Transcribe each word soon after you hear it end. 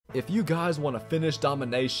If you guys want to finish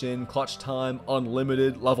domination, clutch time,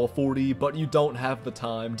 unlimited, level 40, but you don't have the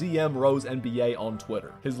time, DM Rose NBA on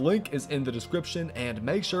Twitter. His link is in the description, and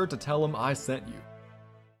make sure to tell him I sent you.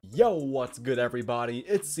 Yo, what's good everybody?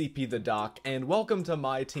 It's CP the Doc, and welcome to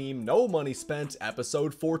my team No Money Spent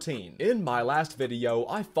episode 14. In my last video,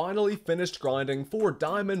 I finally finished grinding for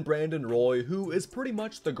Diamond Brandon Roy, who is pretty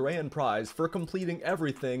much the grand prize for completing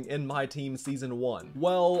everything in my team season 1.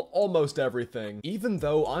 Well, almost everything. Even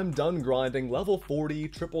though I'm done grinding level 40,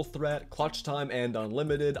 triple threat, clutch time, and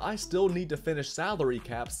unlimited, I still need to finish salary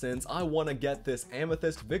cap since I want to get this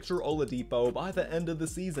Amethyst Victor Oladipo by the end of the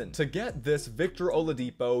season. To get this Victor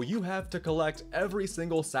Oladipo, you have to collect every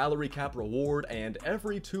single salary cap reward, and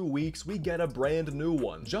every 2 weeks we get a brand new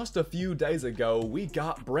one. Just a few days ago we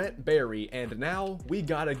got Brent Barry, and now we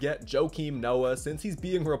gotta get Joakim Noah since he's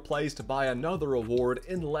being replaced by another award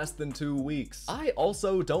in less than 2 weeks. I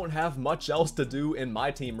also don't have much else to do in my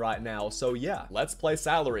team right now, so yeah, let's play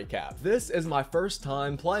salary cap. This is my first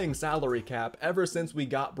time playing salary cap ever since we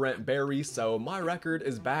got Brent Barry, so my record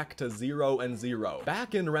is back to 0-0.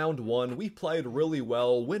 Back in round 1 we played really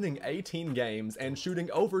well, winning 18 games and shooting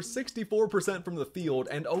over 64% from the field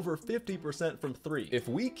and over 50% from 3. If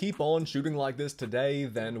we keep on shooting like this today,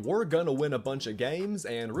 then we're gonna win a bunch of games.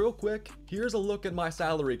 And real quick, here's a look at my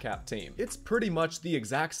salary cap team. It's pretty much the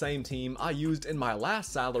exact same team I used in my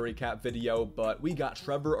last salary cap video, but we got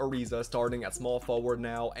Trevor Ariza starting at small forward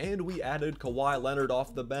now, and we added Kawhi Leonard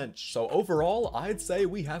off the bench. So overall, I'd say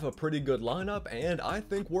we have a pretty good lineup, and I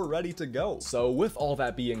think we're ready to go. So with all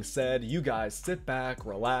that being said, you guys sit back,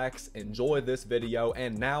 relax, enjoy this video,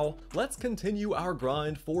 and now let's continue our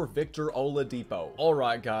grind for Victor Oladipo.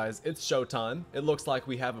 Alright guys, it's showtime. It looks like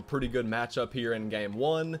we have a pretty good matchup here in game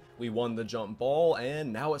 1. We won the jump ball,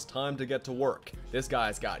 and now it's time to get to work. This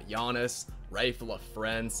guy's got Giannis, Ray full of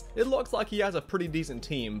friends. It looks like he has a pretty decent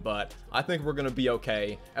team, but I think we're gonna be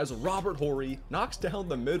okay as Robert Horry knocks down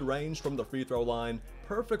the mid-range from the free throw line.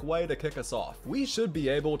 Perfect way to kick us off. We should be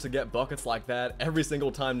able to get buckets like that every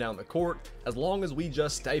single time down the court, as long as we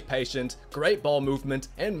just stay patient. Great ball movement,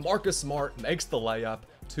 and Marcus Smart makes the layup.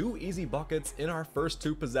 2 easy buckets in our first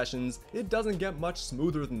 2 possessions. It doesn't get much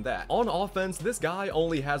smoother than that. On offense, this guy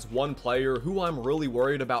only has one player who I'm really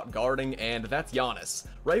worried about guarding, and that's Giannis.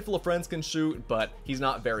 Ray full of friends can shoot, but he's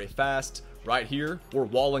not very fast. Right here, we're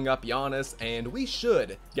walling up Giannis, and we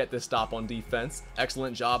should get this stop on defense.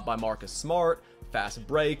 Excellent job by Marcus Smart. Fast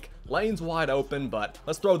break, lane's wide open, but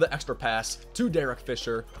let's throw the extra pass to Derek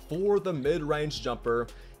Fisher for the mid-range jumper.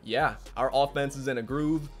 Yeah, our offense is in a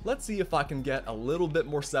groove. Let's see if I can get a little bit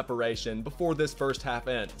more separation before this first half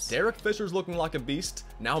ends. Derek Fisher's looking like a beast.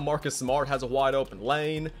 Now Marcus Smart has a wide open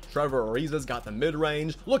lane. Trevor Ariza's got the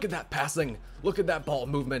mid-range. Look at that passing. Look at that ball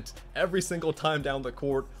movement. Every single time down the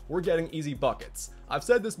court, we're getting easy buckets. I've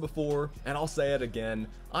said this before, and I'll say it again.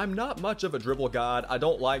 I'm not much of a dribble god. I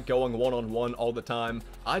don't like going one-on-one all the time.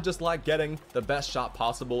 I just like getting the best shot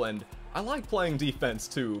possible, and I like playing defense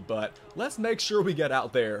too, but let's make sure we get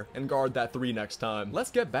out there and guard that 3 next time.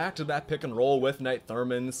 Let's get back to that pick and roll with Nate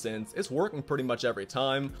Thurman since it's working pretty much every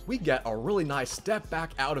time. We get a really nice step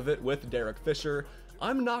back out of it with Derek Fisher.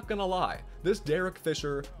 I'm not gonna lie, this Derek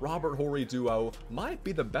Fisher, Robert Horry duo might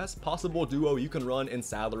be the best possible duo you can run in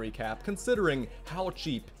salary cap considering how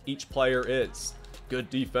cheap each player is. Good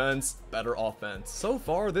defense, better offense. So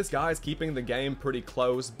far, this guy's keeping the game pretty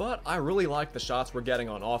close, but I really like the shots we're getting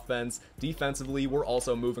on offense. Defensively, we're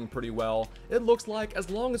also moving pretty well. It looks like as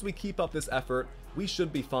long as we keep up this effort, we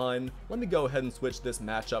should be fine. Let me go ahead and switch this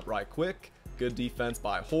matchup right quick. Good defense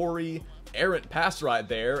by Horry. Errant pass right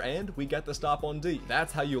there, and we get the stop on D.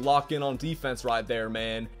 That's how you lock in on defense right there,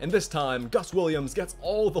 man. And this time, Gus Williams gets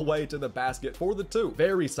all the way to the basket for the 2.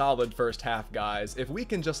 Very solid first half, guys. If we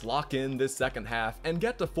can just lock in this second half and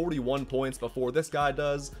get to 41 points before this guy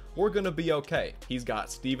does, we're gonna be okay. He's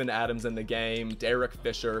got Steven Adams in the game, Derek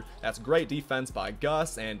Fisher. That's great defense by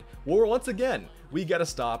Gus, and once again, we get a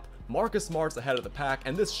stop. Marcus Smart's ahead of the pack,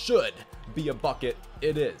 and this should be a bucket.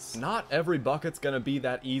 It is. Not every bucket's gonna be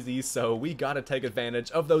that easy, so we gotta take advantage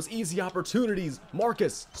of those easy opportunities.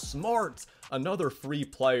 Marcus Smart, another free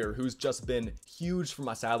player who's just been huge for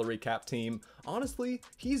my salary cap team. Honestly,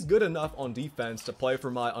 he's good enough on defense to play for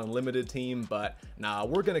my unlimited team, but nah,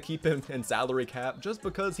 we're gonna keep him in salary cap just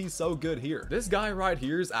because he's so good here. This guy right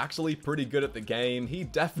here is actually pretty good at the game. He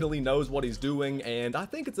definitely knows what he's doing, and I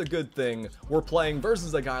think it's a good thing we're playing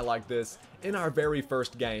versus a guy like this in our very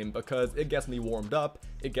first game because it gets me warmed up up,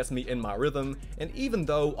 it gets me in my rhythm, and even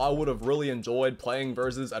though I would have really enjoyed playing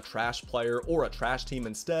versus a trash player or a trash team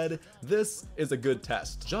instead, this is a good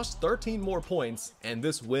test. Just 13 more points, and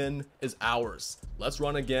this win is ours. Let's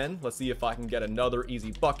run again. Let's see if I can get another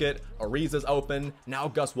easy bucket. Ariza's open. Now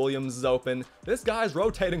Gus Williams is open. This guy's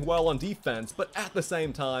rotating well on defense, but at the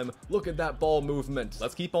same time, look at that ball movement.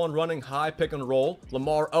 Let's keep on running high pick and roll.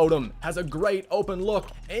 Lamar Odom has a great open look,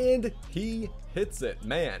 and he hits it.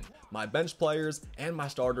 Man, my bench players and my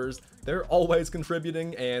starters, they're always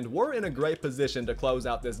contributing, and we're in a great position to close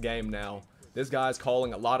out this game now. This guy's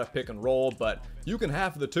calling a lot of pick and roll, but you can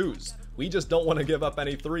have the twos. We just don't want to give up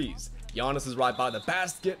any threes. Giannis is right by the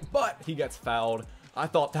basket, but he gets fouled. I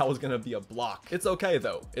thought that was going to be a block. It's okay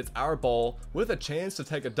though. It's our ball with a chance to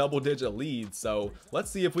take a double-digit lead, so let's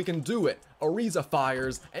see if we can do it. Ariza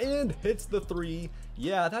fires and hits the three.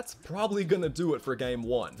 Yeah, that's probably gonna do it for game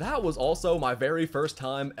one. That was also my very first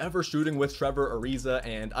time ever shooting with Trevor Ariza,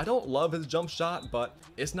 and I don't love his jump shot, but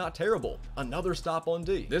it's not terrible. Another stop on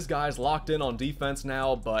D. This guy's locked in on defense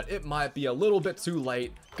now, but it might be a little bit too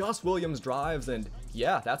late. Gus Williams drives, and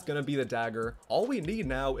yeah, that's gonna be the dagger. All we need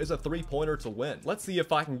now is a three-pointer to win. Let's see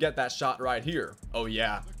if I can get that shot right here. Oh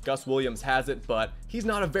yeah, Gus Williams has it, but he's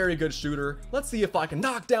not a very good shooter. Let's see if I can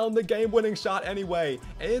knock down the game-winning shot anyway,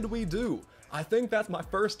 and we do. I think that's my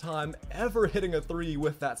first time ever hitting a three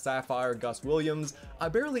with that Sapphire Gus Williams. I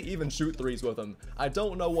barely even shoot threes with him. I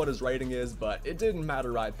don't know what his rating is, but it didn't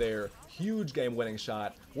matter right there. Huge game-winning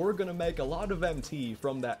shot. We're gonna make a lot of MT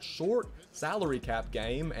from that short salary cap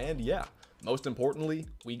game, and yeah, most importantly,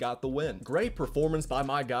 we got the win. Great performance by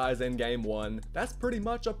my guys in game one. That's pretty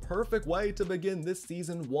much a perfect way to begin this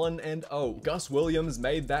season 1-0. Gus Williams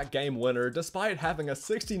made that game winner despite having a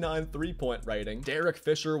 69 3-point rating. Derek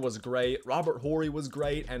Fisher was great, Robert Horry was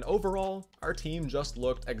great, and overall, our team just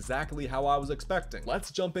looked exactly how I was expecting. Let's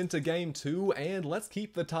jump into game two and let's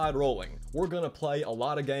keep the tide rolling. We're gonna play a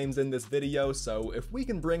lot of games in this video, so if we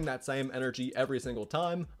can bring that same energy every single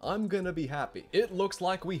time, I'm gonna be happy. It looks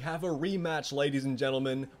like we have a rematch, ladies and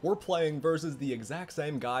gentlemen. We're playing versus the exact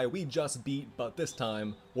same guy we just beat, but this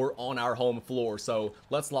time we're on our home floor, so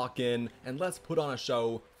let's lock in and let's put on a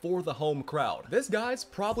show for the home crowd. This guy's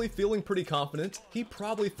probably feeling pretty confident. He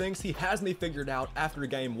probably thinks he has me figured out after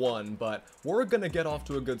game one, but we're gonna get off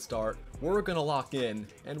to a good start. We're gonna lock in,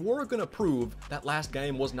 and we're gonna prove that last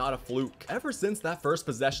game was not a fluke. Ever since that first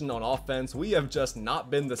possession on offense, we have just not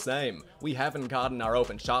been the same. We haven't gotten our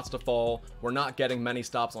open shots to fall. We're not getting many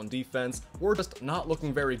stops on defense. We're just not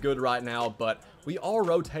looking very good right now, but we are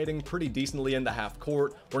rotating pretty decently in the half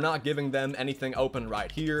court. We're not giving them anything open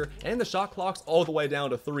right here, and the shot clock's all the way down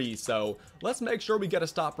to 3, so let's make sure we get a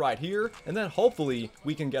stop right here, and then hopefully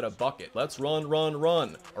we can get a bucket. Let's run, run,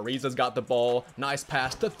 run. Ariza's got the ball. Nice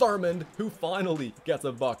pass to Thurmond, who finally gets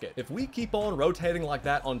a bucket. If we keep on rotating like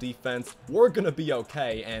that on defense, we're gonna be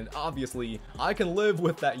okay, and obviously, I can live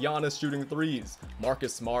with that Giannis shooting threes.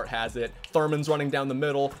 Marcus Smart has it. Thurman's running down the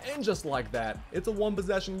middle, and just like that, it's a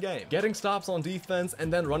one-possession game. Getting stops on defense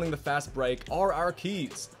and then running the fast break are our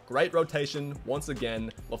keys. Great rotation once again.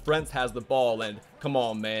 LaFrentz has the ball, and come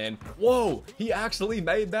on, man. Whoa, he actually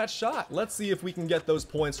made that shot. Let's see if we can get those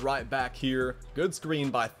points right back here. Good screen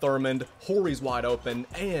by Thurmond. Horry's wide open,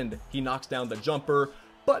 and he knocks down the jumper.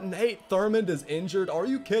 But Nate Thurmond is injured. Are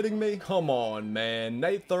you kidding me? Come on, man.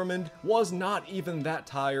 Nate Thurmond was not even that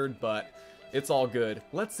tired, but it's all good.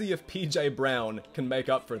 Let's see if PJ Brown can make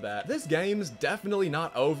up for that. This game's definitely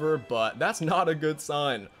not over, but that's not a good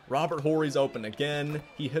sign. Robert Horry's open again.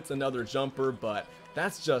 He hits another jumper, but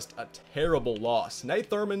that's just a terrible loss. Nate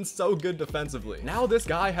Thurman's so good defensively. Now this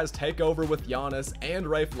guy has takeover with Giannis and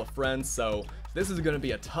Rafe LaFrentz, so this is going to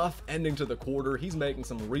be a tough ending to the quarter. He's making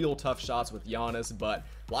some real tough shots with Giannis, but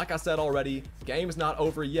like I said already, game's not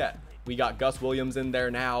over yet. We got Gus Williams in there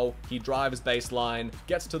now. He drives baseline,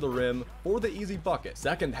 gets to the rim for the easy bucket.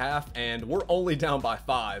 Second half, and we're only down by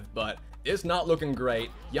 5, but it's not looking great.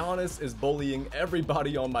 Giannis is bullying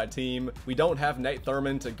everybody on my team. We don't have Nate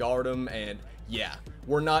Thurmond to guard him, and yeah,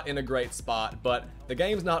 we're not in a great spot, but the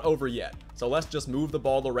game's not over yet. So let's just move the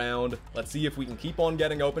ball around. Let's see if we can keep on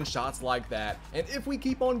getting open shots like that. And if we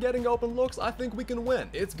keep on getting open looks, I think we can win.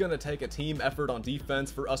 It's gonna take a team effort on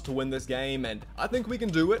defense for us to win this game, and I think we can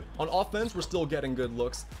do it. On offense, we're still getting good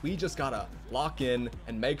looks. We just gotta lock in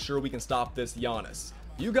and make sure we can stop this Giannis.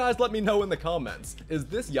 You guys let me know in the comments, is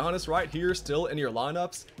this Giannis right here still in your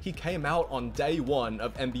lineups? He came out on day 1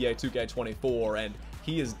 of NBA 2K24, and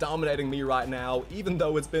he is dominating me right now, even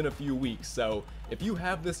though it's been a few weeks. So If you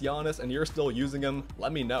have this Giannis and you're still using him,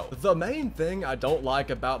 let me know. The main thing I don't like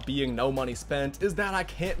about being no money spent is that I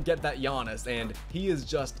can't get that Giannis, and he is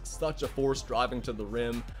just such a force driving to the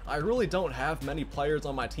rim. I really don't have many players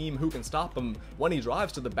on my team who can stop him when he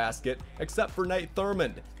drives to the basket, except for Nate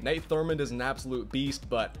Thurmond. Nate Thurmond is an absolute beast,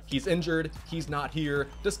 but he's injured, he's not here.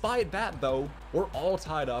 Despite that though, we're all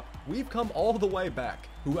tied up. We've come all the way back.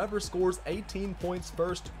 Whoever scores 18 points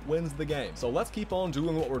first wins the game. So let's keep on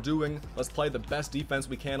doing what we're doing. Let's play the best defense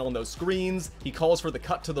we can on those screens. He calls for the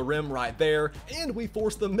cut to the rim right there, and we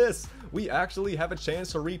force the miss. We actually have a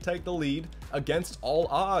chance to retake the lead against all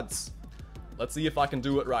odds. Let's see if I can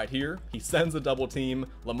do it right here. He sends a double team.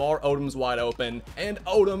 Lamar Odom's wide open, and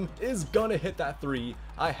Odom is gonna hit that three.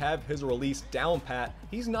 I have his release down pat.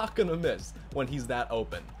 He's not gonna miss when he's that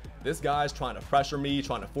open. This guy's trying to pressure me,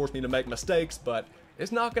 trying to force me to make mistakes, but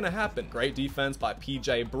it's not gonna happen. Great defense by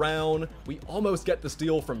PJ Brown. We almost get the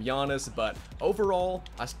steal from Giannis, but overall,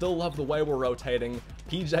 I still love the way we're rotating.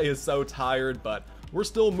 PJ is so tired, but we're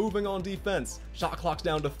still moving on defense. Shot clock's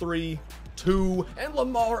down to 3, 2, and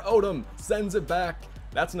Lamar Odom sends it back.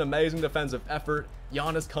 That's an amazing defensive effort.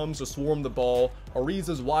 Giannis comes to swarm the ball.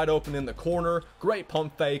 Ariza's wide open in the corner. Great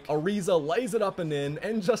pump fake. Ariza lays it up and in,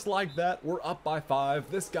 and just like that, we're up by 5.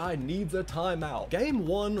 This guy needs a timeout. Game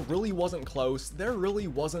 1 really wasn't close. There really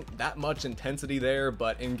wasn't that much intensity there,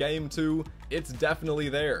 but in Game 2, it's definitely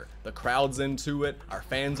there. The crowd's into it, our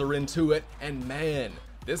fans are into it, and man,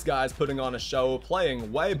 this guy's putting on a show,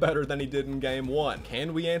 playing way better than he did in Game 1.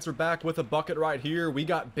 Can we answer back with a bucket right here? We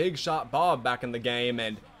got Big Shot Bob back in the game,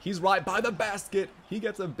 and he's right by the basket. He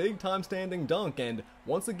gets a big time standing dunk, and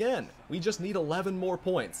once again, we just need 11 more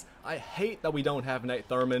points. I hate that we don't have Nate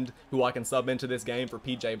Thurmond, who I can sub into this game for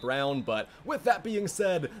PJ Brown, but with that being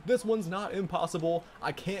said, this one's not impossible.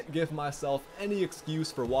 I can't give myself any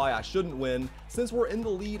excuse for why I shouldn't win, since we're in the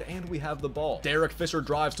lead and we have the ball. Derek Fisher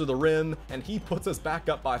drives to the rim, and he puts us back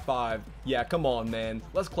up by 5. Yeah, come on, man.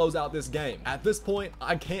 Let's close out this game. At this point,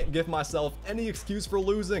 I can't give myself any excuse for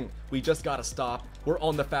losing. We just gotta stop. We're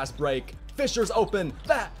on the fast break. Fisher's open.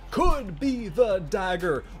 That could be the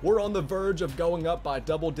dagger. We're on the verge of going up by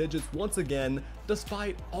double digits once again,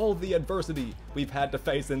 despite all the adversity we've had to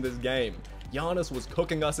face in this game. Giannis was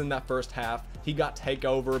cooking us in that first half. He got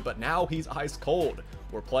takeover, but now he's ice cold.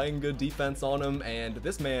 We're playing good defense on him, and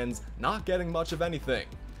this man's not getting much of anything.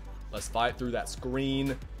 Let's fight through that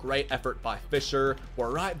screen. Great effort by Fisher.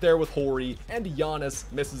 We're right there with Horry, and Giannis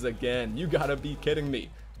misses again. You gotta be kidding me.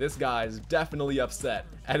 This guy's definitely upset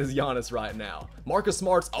at his Giannis right now. Marcus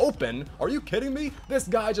Smart's open. Are you kidding me? This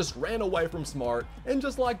guy just ran away from Smart, and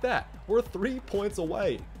just like that, we're 3 points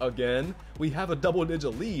away. Again, we have a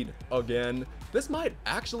double-digit lead. Again, this might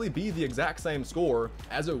actually be the exact same score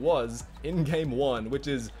as it was in Game 1, which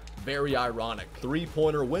is very ironic.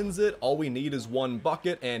 3-pointer wins it. All we need is 1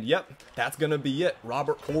 bucket, and yep, that's gonna be it.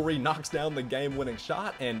 Robert Horry knocks down the game-winning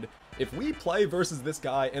shot, and if we play versus this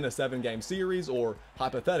guy in a 7-game series, or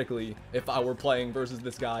hypothetically, if I were playing versus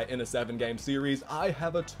this guy in a 7-game series, I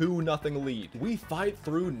have a 2-0 lead. We fight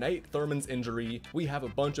through Nate Thurmond's injury. We have a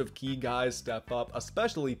bunch of key guys step up,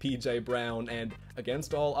 especially PJ Brown, and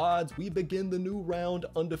against all odds, we begin the new round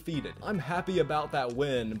undefeated. I'm happy about that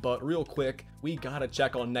win, but real quick, we gotta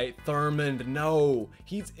check on Nate Thurmond. No,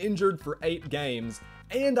 he's injured for 8 games.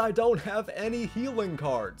 And I don't have any healing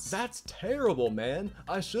cards. That's terrible, man.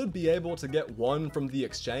 I should be able to get 1 from the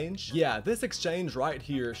exchange. Yeah, this exchange right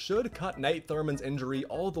here should cut Nate Thurmond's injury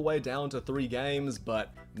all the way down to 3 games, but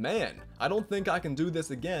man, I don't think I can do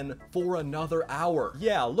this again for another hour.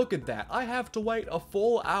 Yeah, look at that. I have to wait a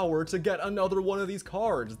full hour to get another one of these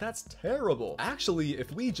cards. That's terrible. Actually,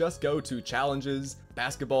 if we just go to challenges,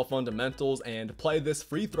 basketball fundamentals, and play this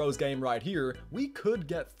free throws game right here, we could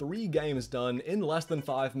get 3 games done in less than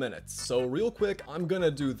 5 minutes. So real quick, I'm gonna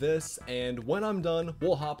do this, and when I'm done,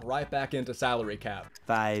 we'll hop right back into salary cap.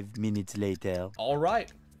 5 minutes later. All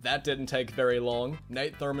right. That didn't take very long.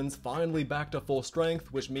 Nate Thurmond's finally back to full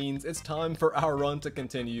strength, which means it's time for our run to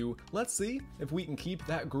continue. Let's see if we can keep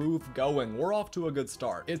that groove going. We're off to a good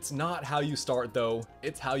start. It's not how you start though,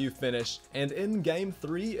 it's how you finish. And in game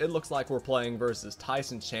 3, it looks like we're playing versus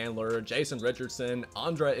Tyson Chandler, Jason Richardson,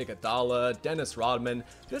 Andre Iguodala, Dennis Rodman.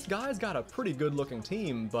 This guy's got a pretty good looking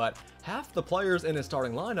team, but half the players in his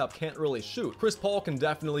starting lineup can't really shoot. Chris Paul can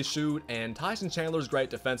definitely shoot, and Tyson Chandler's great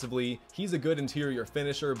defensively. He's a good interior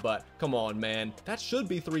finisher, but come on, man. That should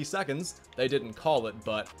be 3 seconds. They didn't call it,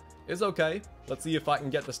 but It's okay. Let's see if I can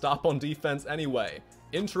get the stop on defense anyway.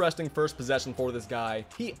 Interesting first possession for this guy.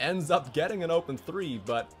 He ends up getting an open 3,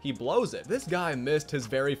 but he blows it. This guy missed his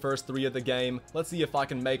very first 3 of the game. Let's see if I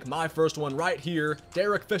can make my first one right here.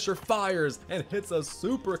 Derek Fisher fires and hits a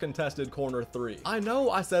super contested corner 3. I know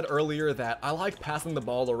I said earlier that I like passing the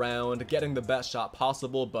ball around, getting the best shot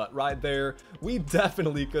possible, but right there, we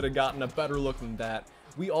definitely could have gotten a better look than that.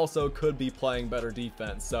 We also could be playing better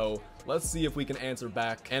defense, so let's see if we can answer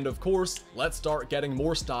back. And of course, let's start getting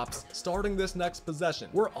more stops starting this next possession.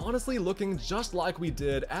 We're honestly looking just like we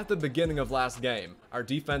did at the beginning of last game. Our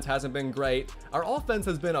defense hasn't been great. Our offense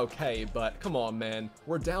has been okay, but come on, man.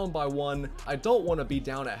 We're down by 1. I don't want to be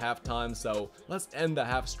down at halftime, so let's end the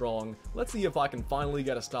half strong. Let's see if I can finally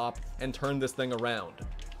get a stop and turn this thing around.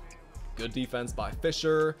 Good defense by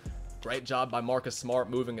Fisher. Great job by Marcus Smart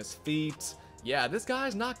moving his feet. Yeah, this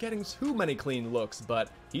guy's not getting too many clean looks,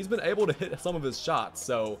 but he's been able to hit some of his shots,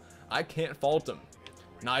 so I can't fault him.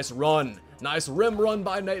 Nice run. Nice rim run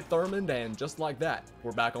by Nate Thurmond, and just like that,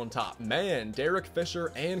 we're back on top. Man, Derek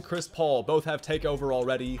Fisher and Chris Paul both have takeover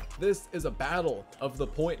already. This is a battle of the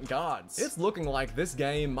point gods. It's looking like this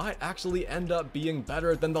game might actually end up being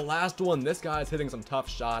better than the last one. This guy's hitting some tough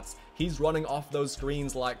shots. He's running off those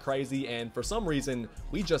screens like crazy, and for some reason,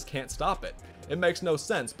 we just can't stop it. It makes no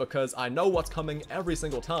sense because I know what's coming every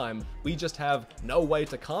single time. We just have no way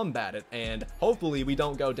to combat it, and hopefully we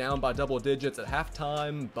don't go down by double digits at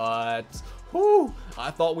halftime, but whew, I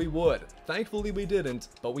thought we would. Thankfully we didn't,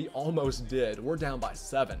 but we almost did. We're down by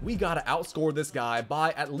 7. We gotta outscore this guy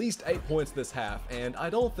by at least 8 points this half, and I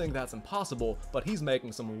don't think that's impossible, but he's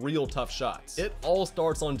making some real tough shots. It all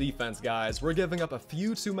starts on defense, guys. We're giving up a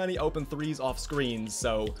few too many open 3s off screens,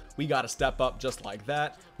 so we gotta step up just like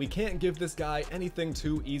that. We can't give this guy anything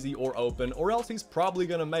too easy or open, or else he's probably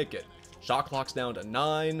gonna make it. Shot clock's down to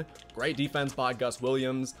 9. Great defense by Gus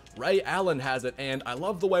Williams. Ray Allen has it, and I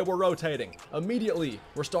love the way we're rotating. Immediately,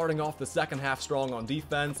 we're starting off the second half strong on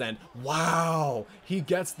defense, and wow, he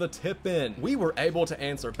gets the tip in. We were able to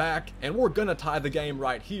answer back, and we're gonna tie the game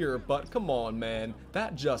right here, but come on, man,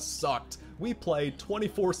 that just sucked. We played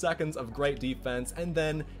 24 seconds of great defense, and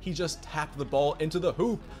then he just tapped the ball into the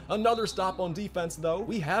hoop. Another stop on defense, though.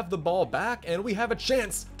 We have the ball back, and we have a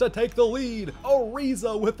chance to take the lead.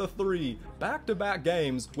 Ariza with the 3. Back-to-back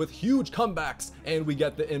games with huge comebacks, and we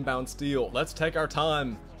get the inbound steal. Let's take our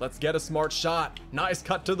time. Let's get a smart shot. Nice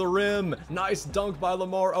cut to the rim. Nice dunk by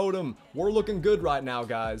Lamar Odom. We're looking good right now,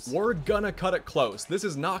 guys. We're gonna cut it close. This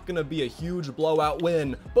is not gonna be a huge blowout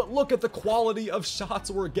win, but look at the quality of shots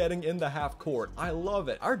we're getting in the half court. I love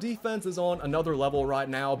it. Our defense is on another level right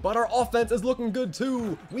now, but our offense is looking good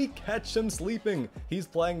too. We catch him sleeping. He's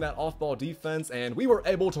playing that off-ball defense, and we were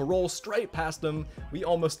able to roll straight past him. We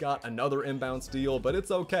almost got another inbound steal, but it's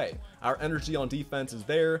okay. Our energy on defense is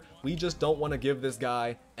there. We just don't want to give this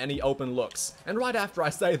guy any open looks. And right after I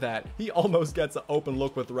say that, he almost gets an open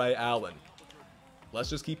look with Ray Allen. Let's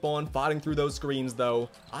just keep on fighting through those screens, though.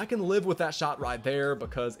 I can live with that shot right there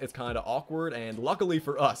because it's kind of awkward, and luckily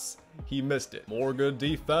for us, he missed it. More good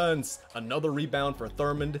defense. Another rebound for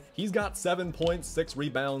Thurmond. He's got 7 points, 6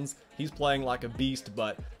 rebounds. He's playing like a beast,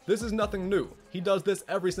 but this is nothing new. He does this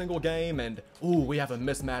every single game, and ooh, we have a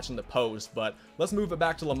mismatch in the post, but let's move it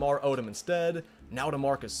back to Lamar Odom instead. Now to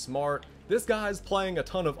Marcus Smart. This guy's playing a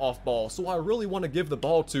ton of off-ball, so I really want to give the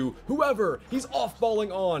ball to whoever he's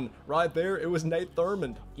off-balling on. Right there, it was Nate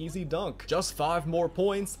Thurmond. Easy dunk. Just 5 more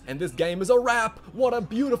points, and this game is a wrap. What a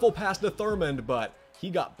beautiful pass to Thurmond, but he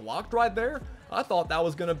got blocked right there? I thought that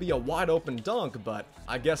was going to be a wide open dunk, but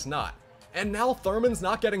I guess not. And now Thurmond's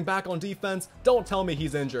not getting back on defense. Don't tell me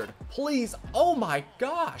he's injured. Please. Oh my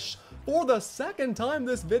gosh. For the second time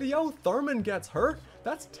this video, Thurmond gets hurt?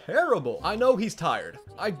 That's terrible. I know he's tired.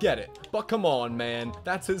 I get it. But come on, man.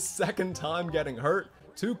 That's his second time getting hurt.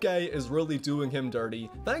 2K is really doing him dirty.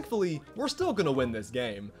 Thankfully, we're still gonna win this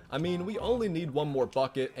game. I mean, we only need one more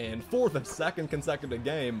bucket, and for the second consecutive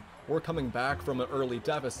game, we're coming back from an early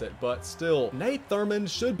deficit, but still, Nate Thurmond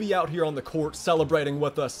should be out here on the court celebrating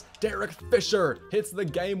with us. Derek Fisher hits the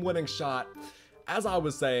game-winning shot. As I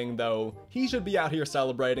was saying, though, he should be out here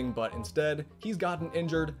celebrating, but instead, he's gotten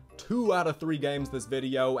injured 2 out of 3 games this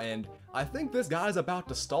video, and I think this guy's about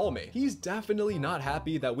to stall me. He's definitely not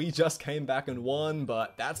happy that we just came back and won,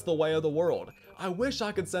 but that's the way of the world. I wish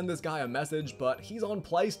I could send this guy a message, but he's on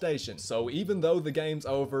PlayStation, so even though the game's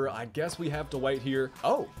over, I guess we have to wait here.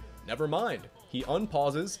 Oh, never mind. He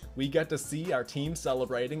unpauses, we get to see our team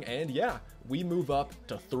celebrating, and yeah, we move up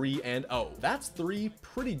to 3-0. That's 3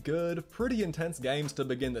 pretty good, pretty intense games to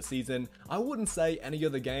begin the season. I wouldn't say any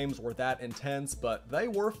of the games were that intense, but they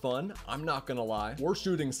were fun, I'm not gonna lie. We're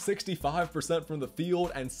shooting 65% from the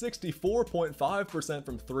field and 64.5%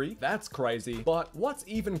 from 3. That's crazy. But what's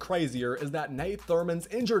even crazier is that Nate Thurman's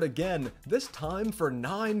injured again, this time for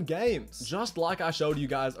 9 games. Just like I showed you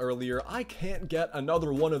guys earlier, I can't get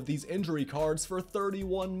another one of these injury cards for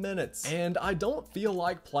 31 minutes. And I don't feel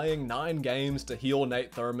like playing 9 games to heal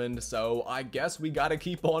Nate Thurman, so I guess we gotta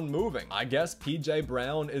keep on moving. I guess PJ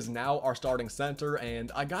Brown is now our starting center,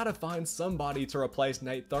 and I gotta find somebody to replace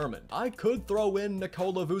Nate Thurman. I could throw in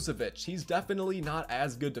Nikola Vucevic. He's definitely not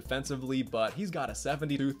as good defensively, but he's got a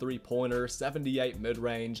 72 three-pointer, 78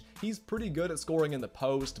 mid-range. He's pretty good at scoring in the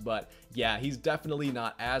post, but yeah, he's definitely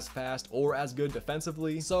not as fast or as good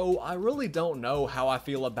defensively, so I really don't know how I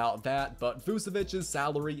feel about that, but Vucevic's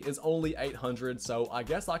salary is only 800, so I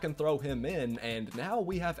guess I can throw him in, and now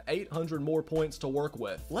we have 800 more points to work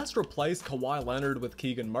with. Let's replace Kawhi Leonard with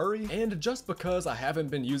Keegan Murray, and just because I haven't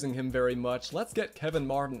been using him very much, let's get Kevin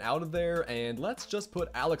Martin out of there, and let's just put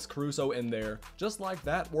Alex Caruso in there. Just like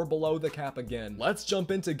that, we're below the cap again. Let's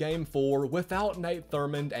jump into game 4 without Nate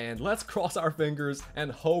Thurman, and let's cross our fingers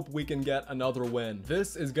and hope we can get another win.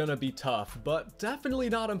 This is gonna be tough, but definitely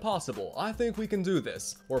not impossible. I think we can do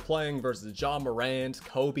this. We're playing versus Ja Morant,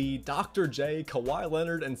 Kobe, Dr. J, Kawhi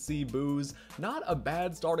Leonard, and C. Booz. Not a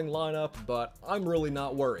bad starting lineup, but I'm really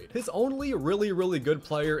not worried. His only really good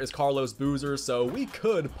player is Carlos Boozer, so we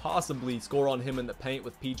could possibly score on him in the paint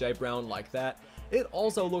with PJ Brown like that. It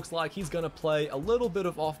also looks like he's gonna play a little bit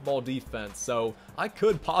of off-ball defense, so I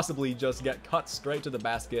could possibly just get cut straight to the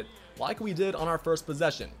basket like we did on our first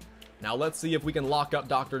possession. Now let's see if we can lock up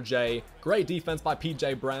Dr. J. Great defense by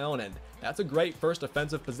PJ Brown, and that's a great first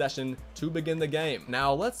offensive possession to begin the game.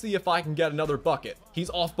 Now let's see if I can get another bucket. He's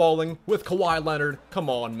off-balling with Kawhi Leonard. Come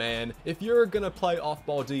on, man. If you're gonna play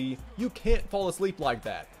off-ball D, you can't fall asleep like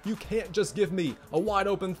that. You can't just give me a wide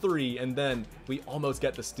open 3 and then we almost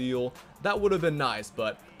get the steal. That would have been nice,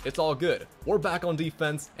 but it's all good. We're back on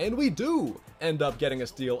defense, and we do end up getting a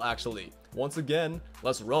steal actually. Once again,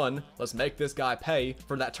 let's run. Let's make this guy pay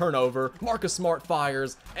for that turnover. Marcus Smart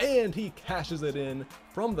fires, and he cashes it in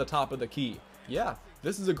from the top of the key. Yeah,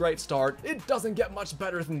 this is a great start. It doesn't get much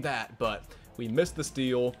better than that, but we missed the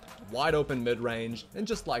steal, wide open mid-range, and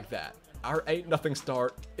just like that, our 8-0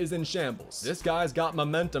 start is in shambles. This guy's got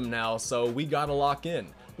momentum now, so we gotta lock in.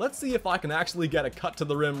 Let's see if I can actually get a cut to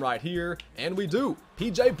the rim right here, and we do.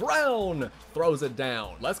 PJ Brown throws it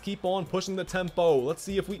down. Let's keep on pushing the tempo. Let's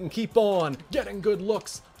see if we can keep on getting good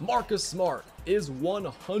looks. Marcus Smart is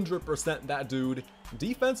 100% that dude,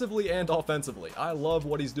 defensively and offensively. I love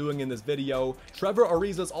what he's doing in this video. Trevor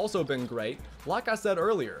Ariza's also been great. Like I said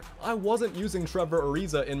earlier, I wasn't using Trevor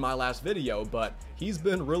Ariza in my last video, but he's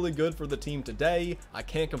been really good for the team today. I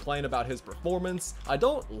can't complain about his performance. I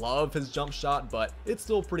don't love his jump shot, but it's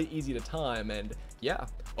still pretty easy to time, and yeah,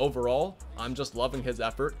 overall, I'm just loving his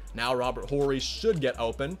effort. Now Robert Horry should get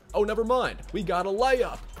open. Oh, never mind. We got a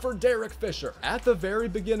layup for Derek Fisher. At the very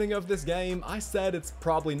beginning of this game, I said it's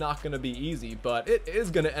probably not going to be easy, but it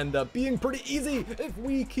is going to end up being pretty easy if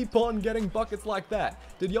we keep on getting buckets like that.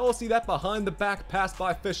 Did y'all see that behind the back pass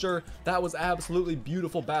by Fisher? That was absolutely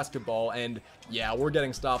beautiful basketball, and yeah, we're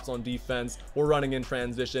getting stops on defense. We're running in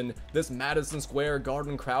transition. This Madison Square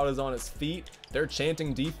Garden crowd is on its feet. They're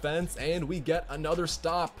chanting defense, and we get another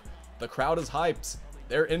stop. The crowd is hyped.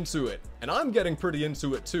 They're into it, and I'm getting pretty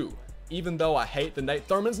into it too. Even though I hate that Nate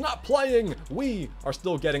Thurman's not playing, we are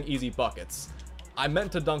still getting easy buckets. I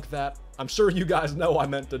meant to dunk that. I'm sure you guys know I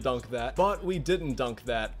meant to dunk that, but we didn't dunk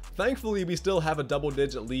that. Thankfully, we still have a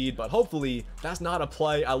double-digit lead, but hopefully that's not a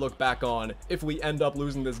play I look back on if we end up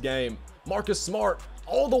losing this game. Marcus Smart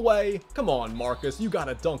all the way. Come on, Marcus, you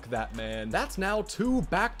gotta dunk that, man. That's now 2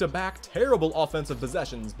 back-to-back terrible offensive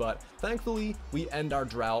possessions, but thankfully we end our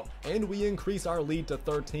drought and we increase our lead to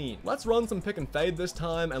 13. Let's run some pick and fade this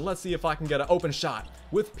time, and let's see if I can get an open shot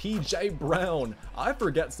with PJ Brown. I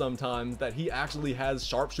forget sometimes that he actually has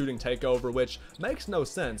sharpshooting takeover, which makes no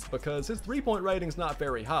sense because his 3-point rating's not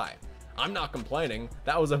very high. I'm not complaining.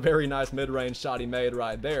 That was a very nice mid-range shot he made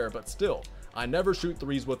right there, but still, I never shoot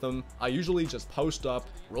threes with him. I usually just post up,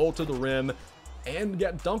 roll to the rim, and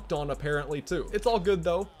get dunked on apparently too. It's all good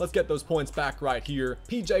though. Let's get those points back right here.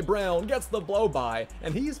 PJ Brown gets the blow by,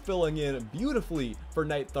 and he's filling in beautifully for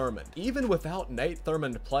Nate Thurman. Even without Nate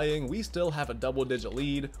Thurman playing, we still have a double-digit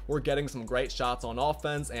lead. We're getting some great shots on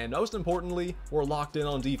offense, and most importantly, we're locked in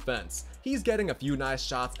on defense. He's getting a few nice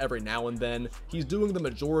shots every now and then. He's doing the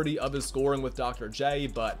majority of his scoring with Dr. J,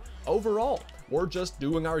 but overall, we're just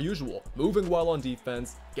doing our usual, moving well on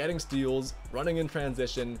defense, getting steals, running in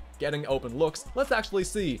transition, getting open looks. Let's actually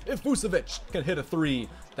see if Vucevic can hit a 3.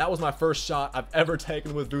 That was my first shot I've ever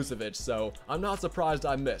taken with Vucevic, so I'm not surprised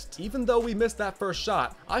I missed. Even though we missed that first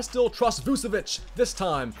shot, I still trust Vucevic. This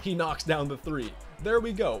time, he knocks down the 3. There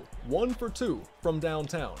we go, 1 for 2 from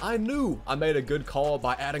downtown. I knew I made a good call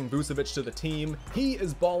by adding Vucevic to the team. He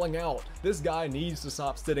is balling out. This guy needs to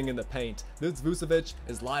stop sitting in the paint. This Vucevic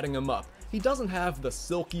is lighting him up. He doesn't have the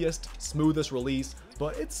silkiest, smoothest release,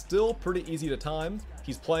 but it's still pretty easy to time.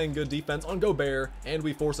 He's playing good defense on Gobert, and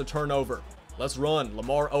we force a turnover. Let's run.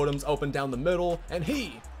 Lamar Odom's open down the middle, and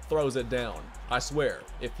he throws it down. I swear,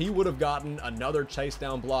 if he would have gotten another chase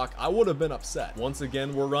down block, I would have been upset. Once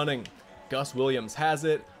again, we're running. Gus Williams has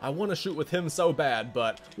it. I want to shoot with him so bad,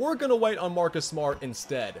 but we're going to wait on Marcus Smart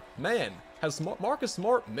instead. Man, has Marcus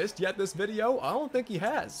Smart missed yet this video? I don't think he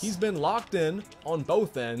has. He's been locked in on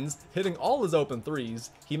both ends, hitting all his open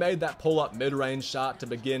threes. He made that pull-up mid-range shot to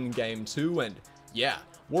begin game 2, and yeah,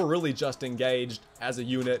 we're really just engaged as a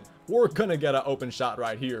unit. We're gonna get an open shot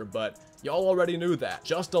right here, but y'all already knew that.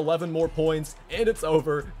 Just 11 more points, and it's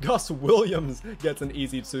over. Gus Williams gets an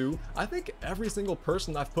easy 2. I think every single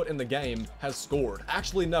person I've put in the game has scored.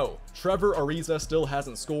 Actually, no. Trevor Ariza still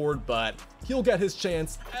hasn't scored, but he'll get his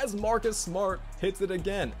chance as Marcus Smart hits it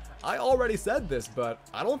again. I already said this, but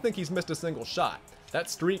I don't think he's missed a single shot. That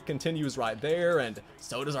streak continues right there, and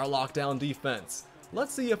so does our lockdown defense.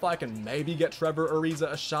 Let's see if I can maybe get Trevor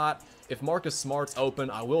Ariza a shot. If Marcus Smart's open,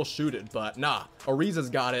 I will shoot it, but nah, Ariza's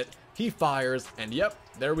got it. He fires, and yep,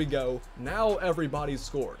 there we go. Now everybody's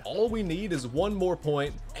scored. All we need is one more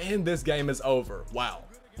point, and this game is over. Wow,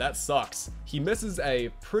 that sucks. He misses a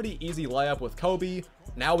pretty easy layup with Kobe.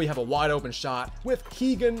 Now we have a wide open shot with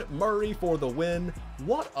Keegan Murray for the win.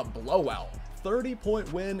 What a blowout.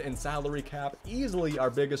 30-point win in salary cap, easily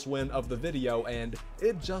our biggest win of the video, and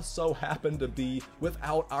it just so happened to be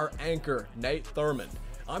without our anchor, Nate Thurmond.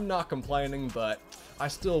 I'm not complaining, but I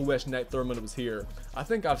still wish Nate Thurmond was here. I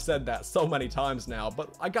think I've said that so many times now,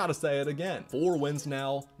 but I gotta say it again. 4 wins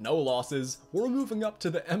now, no losses. We're moving up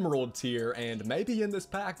to the Emerald tier, and maybe in this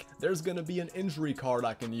pack, there's gonna be an injury card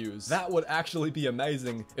I can use. That would actually be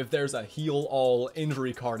amazing if there's a heal-all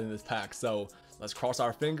injury card in this pack, so let's cross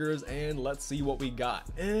our fingers and let's see what we got.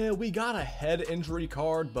 We got a head injury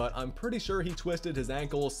card, but I'm pretty sure he twisted his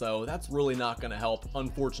ankle, so that's really not gonna help,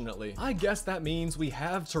 unfortunately. I guess that means we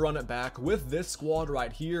have to run it back with this squad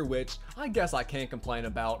right here, which I guess I can't complain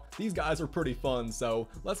about. These guys are pretty fun, so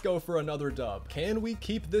let's go for another dub. Can we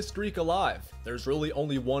keep this streak alive? There's really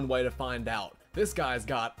only one way to find out. This guy's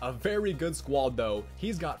got a very good squad though.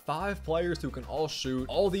 He's got 5 players who can all shoot.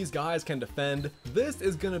 All these guys can defend. This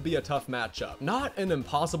is gonna be a tough matchup. Not an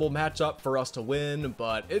impossible matchup for us to win,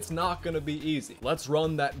 but it's not gonna be easy. Let's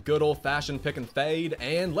run that good old-fashioned pick and fade,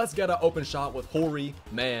 and let's get an open shot with Horry.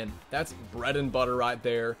 Man, that's bread and butter right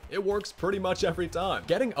there. It works pretty much every time.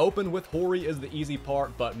 Getting open with Horry is the easy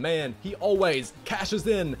part, but man, he always cashes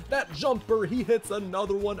in. That jumper, he hits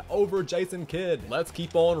another one over Jason Kidd. Let's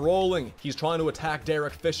keep on rolling. He's trying to attack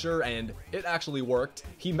Derek Fisher, and it actually worked.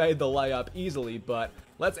 He made the layup easily, but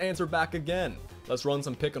let's answer back again. Let's run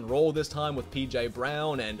some pick and roll this time with PJ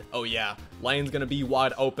Brown, and oh yeah, lane's gonna be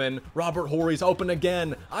wide open. Robert Horry's open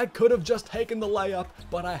again. I could have just taken the layup,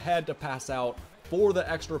 but I had to pass out for the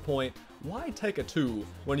extra point. Why take a 2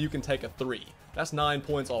 when you can take a 3? That's 9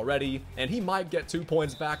 points already, and he might get 2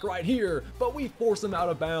 points back right here, but we force him out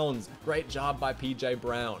of bounds. Great job by PJ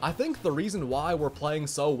Brown. I think the reason why we're playing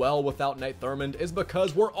so well without Nate Thurmond is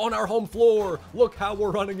because we're on our home floor. Look how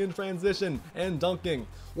we're running in transition and dunking.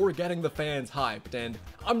 We're getting the fans hyped, and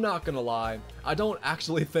I'm not gonna lie, I don't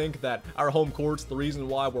actually think that our home court's the reason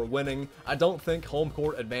why we're winning. I don't think home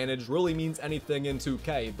court advantage really means anything in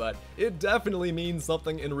 2K, but it definitely means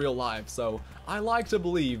something in real life, so I like to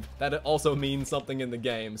believe that it also means something in the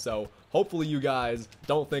game, so hopefully you guys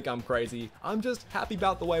don't think I'm crazy. I'm just happy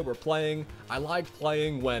about the way we're playing. I like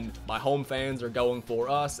playing when my home fans are going for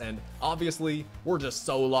us, and obviously, we're just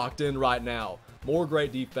so locked in right now. More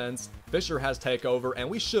great defense. Fisher has takeover, and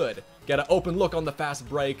we should get an open look on the fast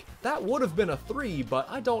break. That would have been a 3, but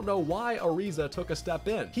I don't know why Ariza took a step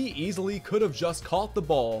in. He easily could have just caught the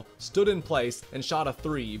ball, stood in place, and shot a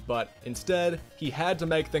 3, but instead, he had to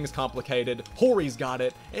make things complicated. Horry's got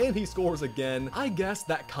it, and he scores again. I guess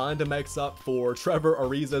that kinda makes up for Trevor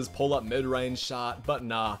Ariza's pull-up mid-range shot, but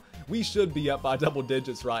nah, we should be up by double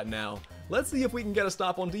digits right now. Let's see if we can get a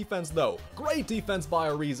stop on defense though. Great defense by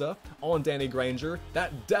Ariza on Danny Granger.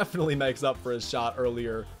 That definitely makes up for his shot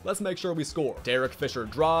earlier. Let's make sure we score. Derek Fisher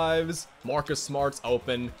drives, Marcus Smart's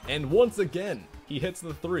open, and once again, he hits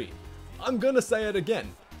the 3. I'm gonna say it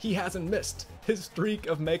again. he hasn't missed. His streak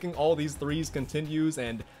of making all these threes continues,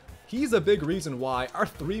 and he's a big reason why our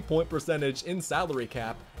 3-point percentage in salary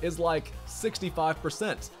cap is like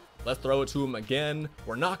 65%. Let's throw it to him again.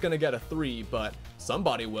 We're not gonna get a 3, but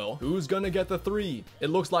somebody will. Who's gonna get the 3? It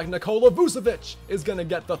looks like Nikola Vucevic is gonna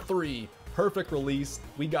get the 3. Perfect release.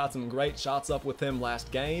 We got some great shots up with him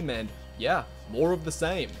last game, and yeah, more of the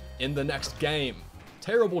same in the next game.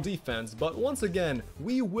 Terrible defense, but once again,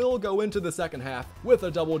 we will go into the second half with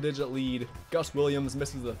a double-digit lead. Gus Williams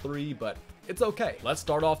misses the 3, but it's okay. Let's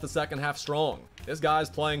start off the second half strong. This guy's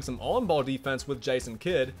playing some on-ball defense with Jason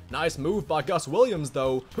Kidd. Nice move by Gus Williams,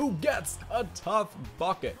 though, who gets a tough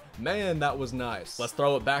bucket. Man, that was nice. Let's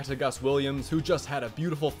throw it back to Gus Williams, who just had a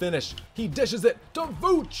beautiful finish. He dishes it to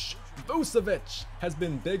Vooch. Vucevic has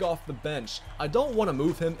been big off the bench. I don't want to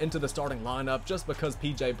move him into the starting lineup just because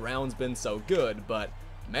PJ Brown's been so good, but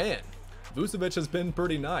man, Vucevic has been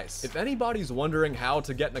pretty nice. If anybody's wondering how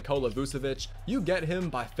to get Nikola Vucevic, you get him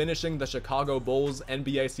by finishing the Chicago Bulls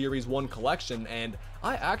NBA Series 1 collection, and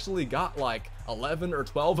I actually got like 11 or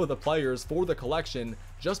 12 of the players for the collection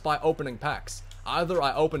just by opening packs. Either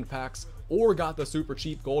I opened packs or got the super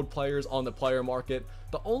cheap gold players on the player market.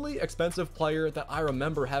 The only expensive player that I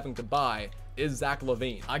remember having to buy is Zach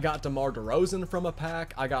LaVine. I got DeMar DeRozan from a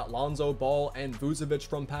pack, I got Lonzo Ball and Vucevic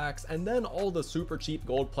from packs, and then all the super cheap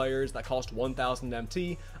gold players that cost 1,000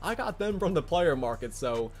 MT, I got them from the player market,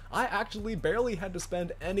 so I actually barely had to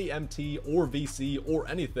spend any MT or VC or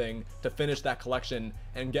anything to finish that collection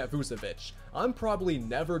and get Vucevic. I'm probably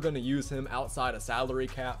never going to use him outside a salary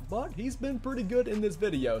cap, but he's been pretty good in this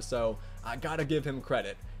video, so I gotta give him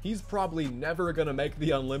credit. He's probably never gonna make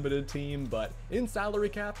the unlimited team, but in salary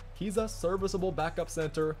cap, he's a serviceable backup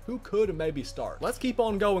center who could maybe start. Let's keep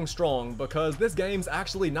on going strong because this game's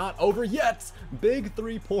actually not over yet. Big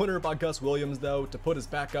 3-pointer by Gus Williams though to put us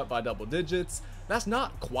back up by double digits. That's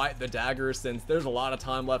not quite the dagger since there's a lot of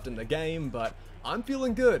time left in the game, but I'm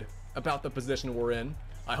feeling good about the position we're in.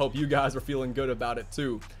 I hope you guys are feeling good about it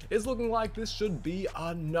too. It's looking like this should be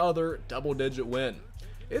another double-digit win.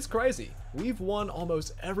 It's crazy. We've won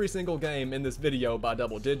almost every single game in this video by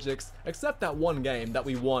double digits, except that one game that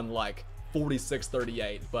we won like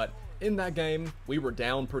 46-38, but in that game, we were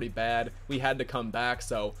down pretty bad. We had to come back,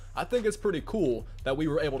 so I think it's pretty cool that we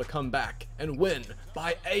were able to come back and win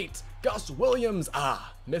by 8. Gus Williams,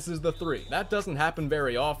 misses the 3. That doesn't happen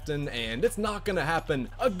very often, and it's not gonna happen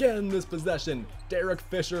again this possession. Derek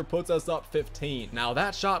Fisher puts us up 15. Now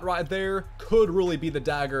that shot right there could really be the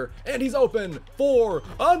dagger, and he's open for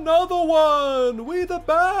another one. We the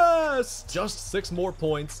best. Just 6 more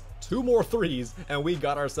points, 2 more threes, and we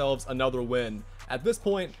got ourselves another win. At this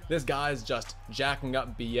point, this guy's just jacking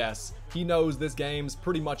up BS. He knows this game's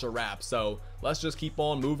pretty much a wrap, so let's just keep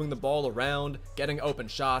on moving the ball around, getting open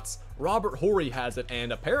shots. Robert Horry has it,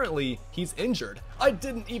 and apparently he's injured. I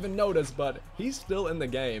didn't even notice, but he's still in the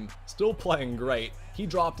game, still playing great. He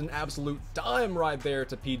dropped an absolute dime right there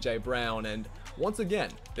to PJ Brown, and once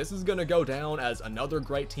again, this is gonna go down as another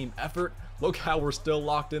great team effort. Look how we're still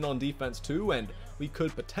locked in on defense too, and we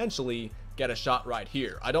could potentially get a shot right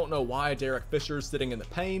here. I don't know why Derek Fisher's sitting in the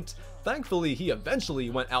paint. Thankfully, he eventually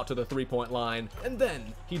went out to the 3-point line, and then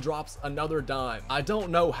he drops another dime. I don't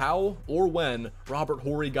know how or when Robert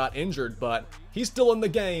Horry got injured, but he's still in the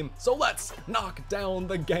game, so let's knock down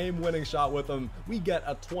the game-winning shot with him. We get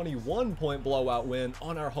a 21-point blowout win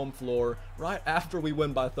on our home floor right after we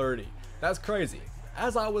win by 30. That's crazy.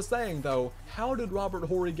 As I was saying though, how did Robert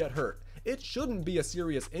Horry get hurt? It shouldn't be a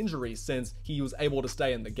serious injury since he was able to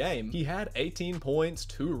stay in the game. He had 18 points,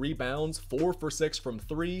 2 rebounds, 4 for 6 from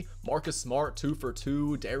 3, Marcus Smart 2 for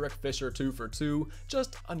 2, Derek Fisher 2 for 2,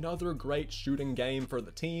 just another great shooting game for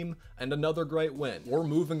the team, and another great win. We're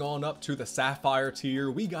moving on up to the Sapphire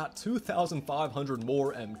tier. We got 2,500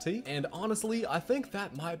 more MT, and honestly, I think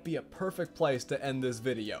that might be a perfect place to end this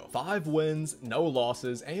video. 5 wins, no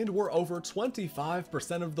losses, and we're over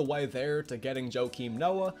 25% of the way there to getting Joakim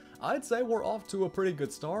Noah. I'd say we're off to a pretty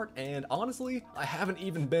good start, and honestly, I haven't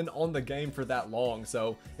even been on the game for that long,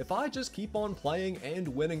 so if I just keep on playing and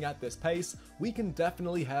winning at this pace, we can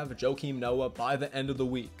definitely have Joakim Noah by the end of the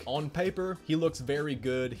week. On paper, he looks very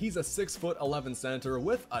good. He's a 6'11" center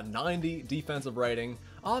with a 90 defensive rating.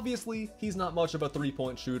 Obviously, he's not much of a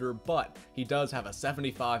 3-point shooter, but he does have a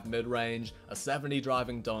 75 mid-range, a 70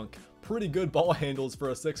 driving dunk, pretty good ball handles for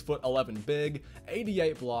a 6'11" big,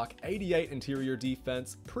 88 block, 88 interior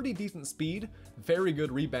defense, pretty decent speed, very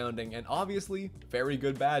good rebounding, and obviously, very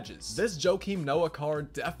good badges. This Joakim Noah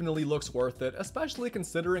card definitely looks worth it, especially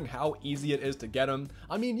considering how easy it is to get him.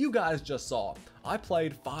 I mean, you guys just saw. I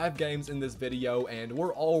played 5 games in this video and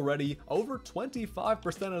we're already over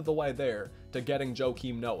 25% of the way there to getting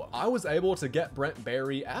Joakim Noah. I was able to get Brent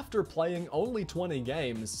Barry after playing only 20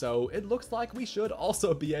 games, so it looks like we should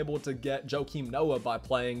also be able to get Joakim Noah by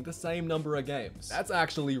playing the same number of games. That's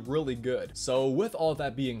actually really good. So with all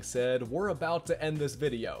that being said, we're about to end this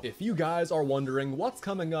video. If you guys are wondering what's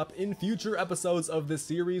coming up in future episodes of this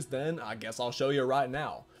series, then I guess I'll show you right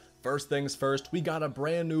now. First things first, we got a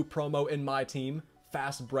brand new promo in my team,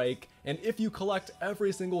 Fast Break, and if you collect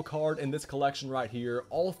every single card in this collection right here,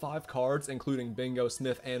 all 5 cards including Bingo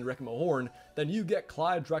Smith and Rick Mahorn, then you get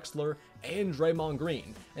Clyde Drexler and Draymond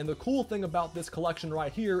Green. And the cool thing about this collection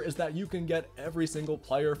right here is that you can get every single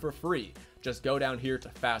player for free. Just go down here to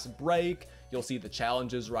Fast Break, you'll see the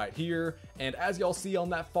challenges right here, and as y'all see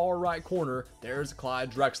on that far right corner, there's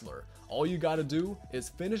Clyde Drexler. All you gotta do is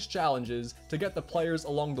finish challenges to get the players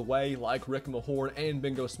along the way like Rick Mahorn and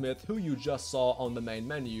Bingo Smith, who you just saw on the main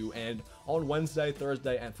menu, and on Wednesday,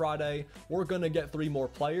 Thursday, and Friday, we're gonna get 3 more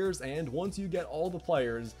players, and once you get all the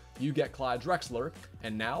players, you get Clyde Drexler.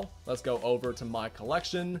 And now, let's go over to my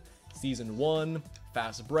collection, Season 1,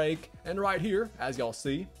 Fast Break, and right here, as y'all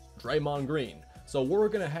see, Draymond Green. So we're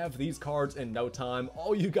gonna have these cards in no time.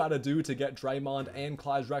 All you gotta do to get Draymond and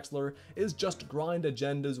Clyde Drexler is just grind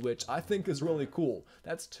agendas, which I think is really cool.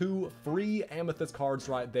 That's 2 free Amethyst cards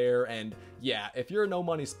right there, and yeah, if you're no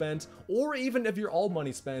money spent, or even if you're all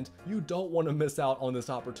money spent, you don't want to miss out on this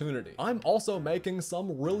opportunity. I'm also making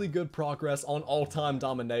some really good progress on all-time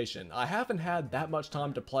domination. I haven't had that much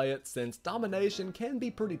time to play it since domination can be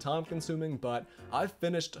pretty time consuming, but I've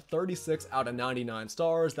finished 36 out of 99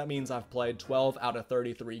 stars. That means I've played 12 out of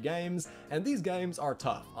 33 games, and these games are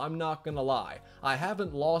tough, I'm not gonna lie. I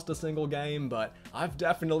haven't lost a single game, but I've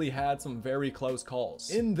definitely had some very close calls.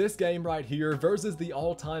 In this game right here versus the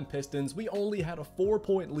all-time Pistons, we only had a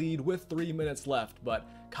 4-point lead with 3 minutes left, but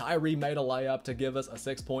Kyrie made a layup to give us a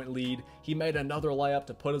 6-point lead. He made another layup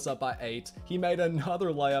to put us up by 8. He made another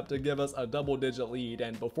layup to give us a double-digit lead,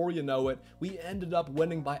 and before you know it, we ended up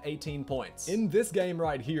winning by 18 points. In this game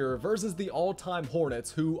right here versus the all-time Hornets,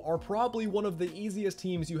 who are probably one of the easiest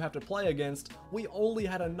teams you have to play against, we only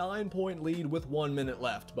had a 9-point lead with 1 minute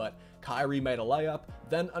left, but Kyrie made a layup,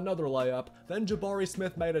 then another layup, then Jabari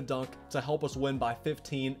Smith made a dunk to help us win by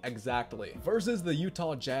 15 exactly. Versus the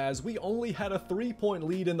Utah Jazz, we only had a 3-point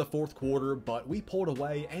lead in the 4th quarter, but we pulled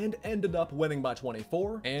away and ended up winning by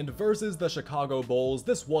 24. And versus the Chicago Bulls,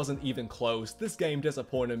 this wasn't even close. This game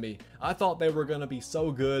disappointed me. I thought they were gonna be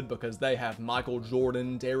so good because they have Michael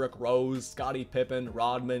Jordan, Derrick Rose, Scottie Pippen,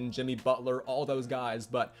 Rodman, Jimmy Butler, all those guys,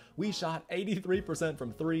 but we shot 83%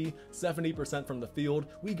 from 3, 70% from the field.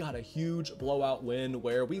 We got a huge blowout win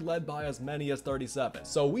where we led by as many as 37.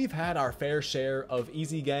 So we've had our fair share of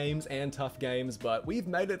easy games and tough games, but we've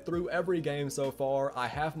made it through every game so far. I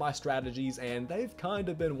have my strategies and they've kind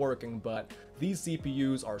of been working, but these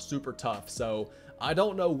CPUs are super tough, so I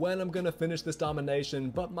don't know when I'm gonna finish this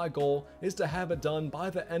domination, but my goal is to have it done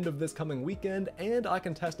by the end of this coming weekend, and I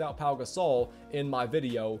can test out Pau Gasol in my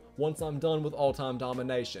video once I'm done with all-time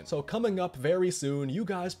domination. So coming up very soon, you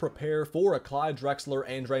guys prepare for a Clyde Drexler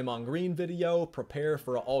and Draymond Green video, prepare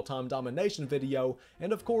for an all-time domination video,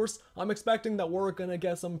 and of course, I'm expecting that we're gonna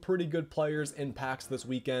get some pretty good players in packs this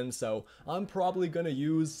weekend, so I'm probably gonna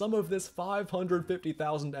use some of this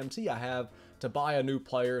 550,000 MT I have to buy a new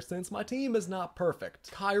player since my team is not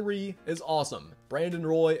perfect. Kyrie is awesome. Brandon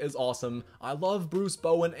Roy is awesome. I love Bruce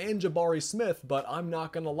Bowen and Jabari Smith, but I'm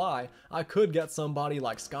not gonna lie, I could get somebody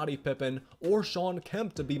like Scottie Pippen or Shawn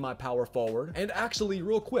Kemp to be my power forward. And actually,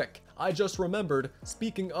 real quick, I just remembered,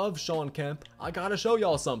 speaking of Shawn Kemp, I gotta show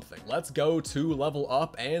y'all something. Let's go to level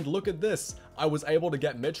up and look at this. I was able to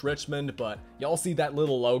get Mitch Richmond, but y'all see that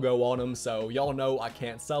little logo on him, so y'all know I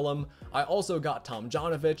can't sell him. I also got Tom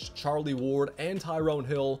Jonovich, Charlie Ward, and Tyrone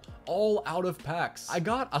Hill, all out of packs. I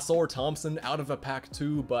got Asor Thompson out of a pack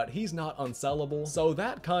too, but he's not unsellable, so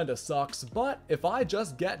that kinda sucks. But if I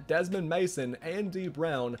just get Desmond Mason and D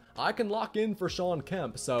Brown, I can lock in for Shawn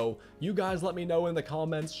Kemp, so you guys let me know in the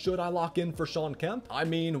comments, should I lock in for Shawn Kemp? I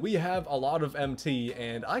mean, we have a lot of MT,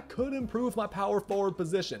 and I could improve my power forward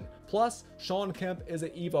position. Plus, Shawn Kemp is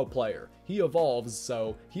an Evo player. He evolves,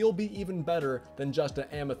 so he'll be even better than just an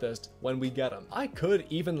Amethyst when we get him. I could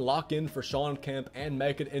even lock in for Shawn Kemp and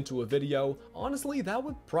make it into a video. Honestly, that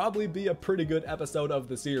would probably be a pretty good episode of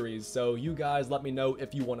the series, so you guys let me know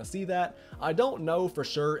if you want to see that. I don't know for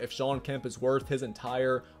sure if Shawn Kemp is worth his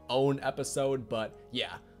entire own episode, but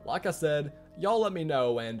yeah. Like I said, y'all let me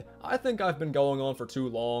know, and I think I've been going on for too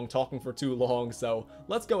long, talking for too long, so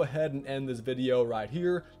let's go ahead and end this video right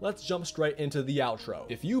here. Let's jump straight into the outro.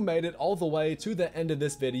 If you made it all the way to the end of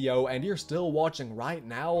this video and you're still watching right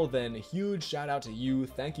now, then huge shout out to you.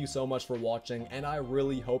 Thank you so much for watching, and I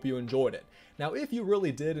really hope you enjoyed it. Now, if you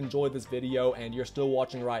really did enjoy this video and you're still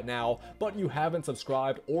watching right now, but you haven't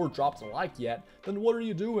subscribed or dropped a like yet, then what are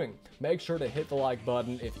you doing? Make sure to hit the like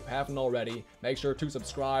button if you haven't already. Make sure to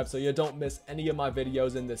subscribe so you don't miss any of my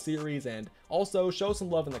videos in this series, and also show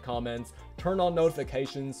some love in the comments. Turn on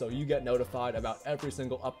notifications so you get notified about every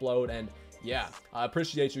single upload, and yeah, I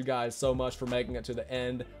appreciate you guys so much for making it to the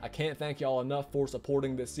end. I can't thank y'all enough for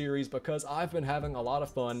supporting this series because I've been having a lot of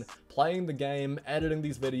fun playing the game, editing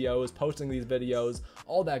these videos, posting these videos,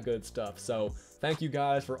 all that good stuff. So thank you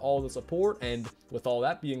guys for all the support, and with all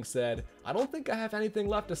that being said, I don't think I have anything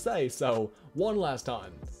left to say, so one last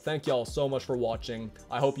time, thank y'all so much for watching.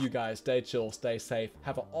 I hope you guys stay chill, stay safe,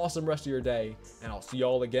 have an awesome rest of your day, and I'll see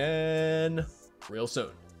y'all again real soon.